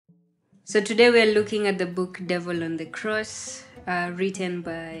So today we are looking at the book Devil on the Cross, written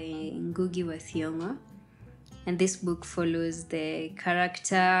by Ngugi Wa Thiong'o. And this book follows the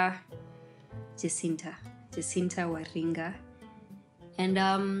character Jacinta Waringa.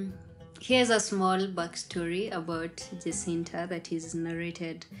 And here's a small backstory about Jacinta that is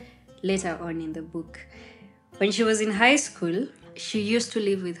narrated later on in the book. When she was in high school, she used to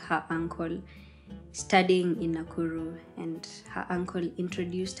live with her uncle, studying in Nakuru, and her uncle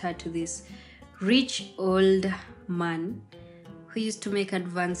introduced her to this rich old man who used to make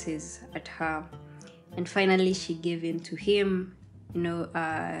advances at her. And finally she gave in to him,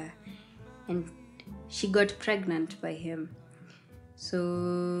 and she got pregnant by him.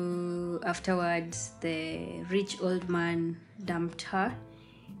 So afterwards, the rich old man dumped her,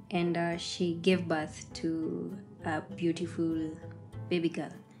 and she gave birth to a beautiful baby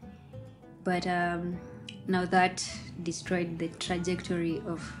girl. But now that destroyed the trajectory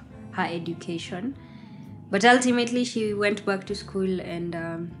of her education. But ultimately she went back to school,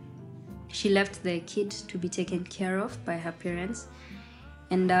 and she left the kid to be taken care of by her parents.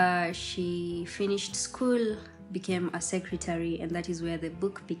 And she finished school, became a secretary, and that is where the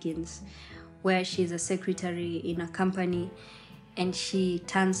book begins, where she's a secretary in a company and she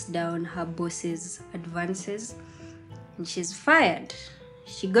turns down her boss's advances and she's fired.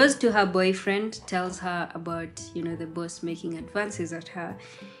 She goes to her boyfriend, tells her about, the boss making advances at her.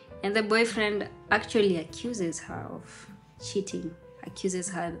 And the boyfriend actually accuses her of cheating, accuses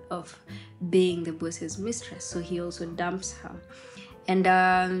her of being the boss's mistress. So he also dumps her.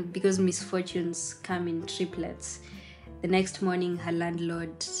 And because misfortunes come in triplets, the next morning her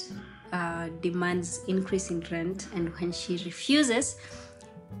landlord demands increase in rent. And when she refuses,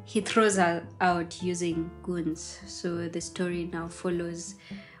 he throws her out using goons. So the story now follows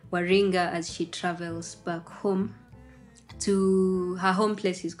Waringa as she travels back home to her home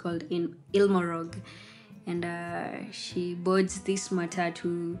place is called in Ilmorog, and she boards this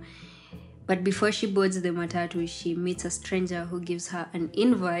matatu. But before she boards the matatu, she meets a stranger who gives her an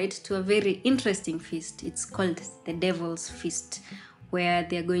invite to a very interesting feast. It's called the Devil's Feast, where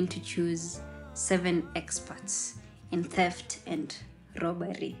they're going to choose 7 experts in theft and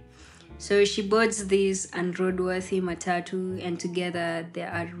robbery. So she boards this unroadworthy matatu, and together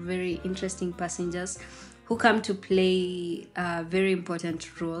there are very interesting passengers who come to play very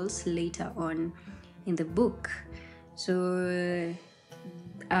important roles later on in the book. So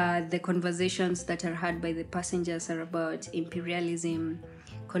the conversations that are had by the passengers are about imperialism,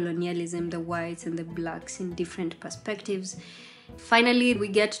 colonialism, the whites and the blacks in different perspectives. Finally, we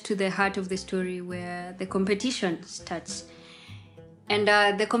get to the heart of the story where the competition starts. And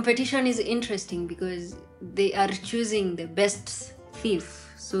the competition is interesting because they are choosing the best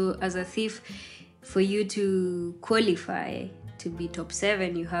thief. So as a thief, for you to qualify to be top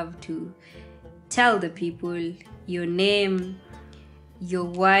 7, you have to tell the people your name, your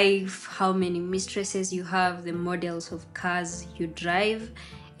wife, how many mistresses you have, the models of cars you drive,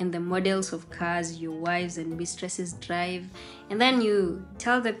 and the models of cars your wives and mistresses drive. And then you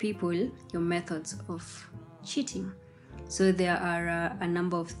tell the people your methods of cheating. So there are a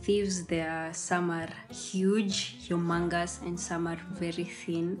number of thieves. Some are huge, humongous, and some are very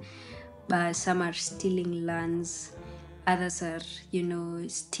thin. Some are stealing lands. Others are,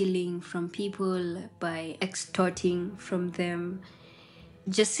 stealing from people by extorting from them.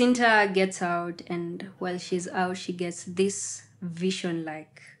 Jacinta gets out, and while she's out, she gets this vision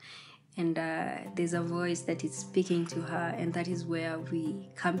and there's a voice that is speaking to her, and that is where we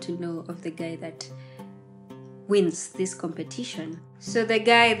come to know of the guy that wins this competition. So the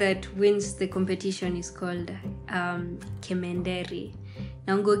guy that wins the competition is called Kemenderi.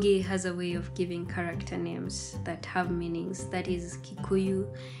 Now Ngugi has a way of giving character names that have meanings. That is Kikuyu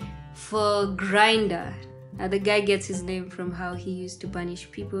for grinder. The guy gets his name from how he used to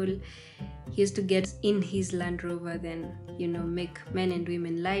punish people. He used to get in his Land Rover, then, make men and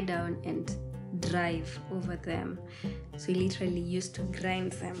women lie down and drive over them. So he literally used to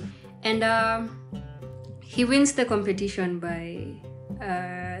grind them. And he wins the competition by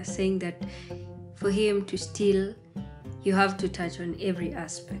saying that for him to steal, you have to touch on every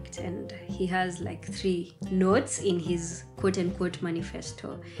aspect. And he has 3 notes in his quote-unquote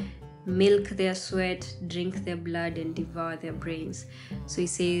manifesto: milk their sweat, drink their blood, and devour their brains. So he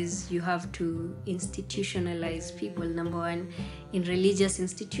says you have to institutionalize people. Number 1, in religious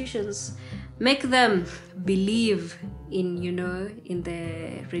institutions, make them believe in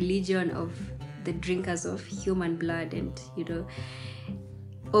the religion of the drinkers of human blood, and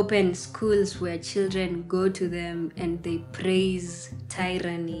open schools where children go to them and they praise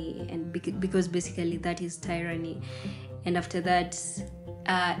tyranny, and because basically that is tyranny. And after that,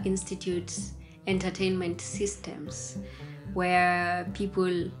 institutes entertainment systems where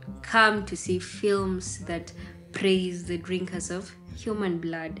people come to see films that praise the drinkers of human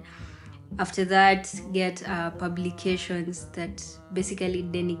blood. After that, get publications that basically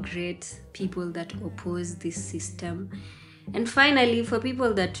denigrate people that oppose this system. And finally, for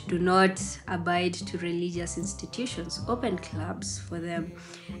people that do not abide to religious institutions, open clubs for them.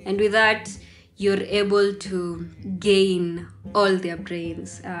 And with that, you're able to gain all their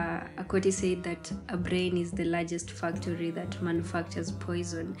brains. Akoti said that a brain is the largest factory that manufactures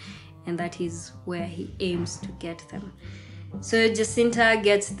poison, and that is where he aims to get them. So Jacinta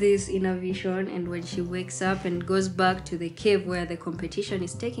gets this inner vision, and when she wakes up and goes back to the cave where the competition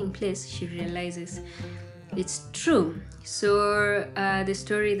is taking place, she realizes it's true. So the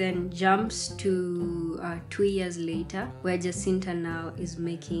story then jumps to 2 years later, where Jacinta now is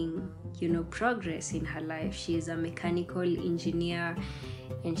making, progress in her life. She is a mechanical engineer,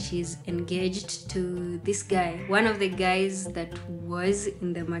 and she's engaged to this guy, one of the guys that was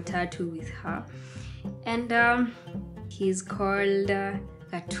in the matatu with her. And he's called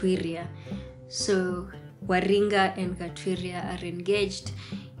Gatwiria. So Waringa and Gatwiria are engaged.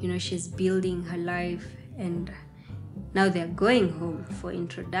 She's building her life, and now they're going home for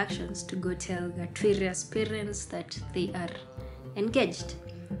introductions to go tell Gatwiria's parents that they are engaged.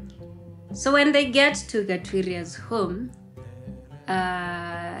 So when they get to Gatwiria's home,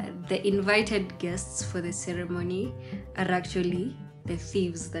 the invited guests for the ceremony are actually the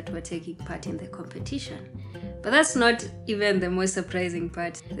thieves that were taking part in the competition. But that's not even the most surprising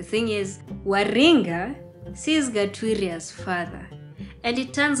part. The thing is, Waringa sees Gatwiria's father, and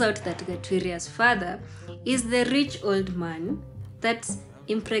it turns out that Gatwiria's father is the rich old man that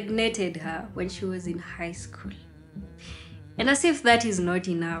impregnated her when she was in high school. And as if that is not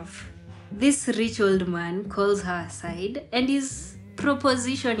enough, this rich old man calls her aside and is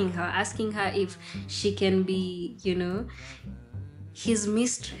propositioning her, asking her if she can be, his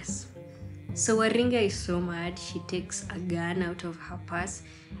mistress. So Waringa is so mad, she takes a gun out of her purse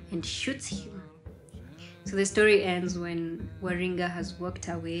and shoots him. So the story ends when Waringa has walked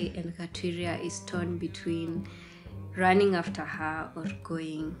away and Gatwiria is torn between running after her or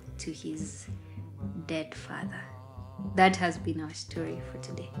going to his dead father. That has been our story for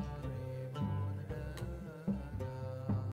today.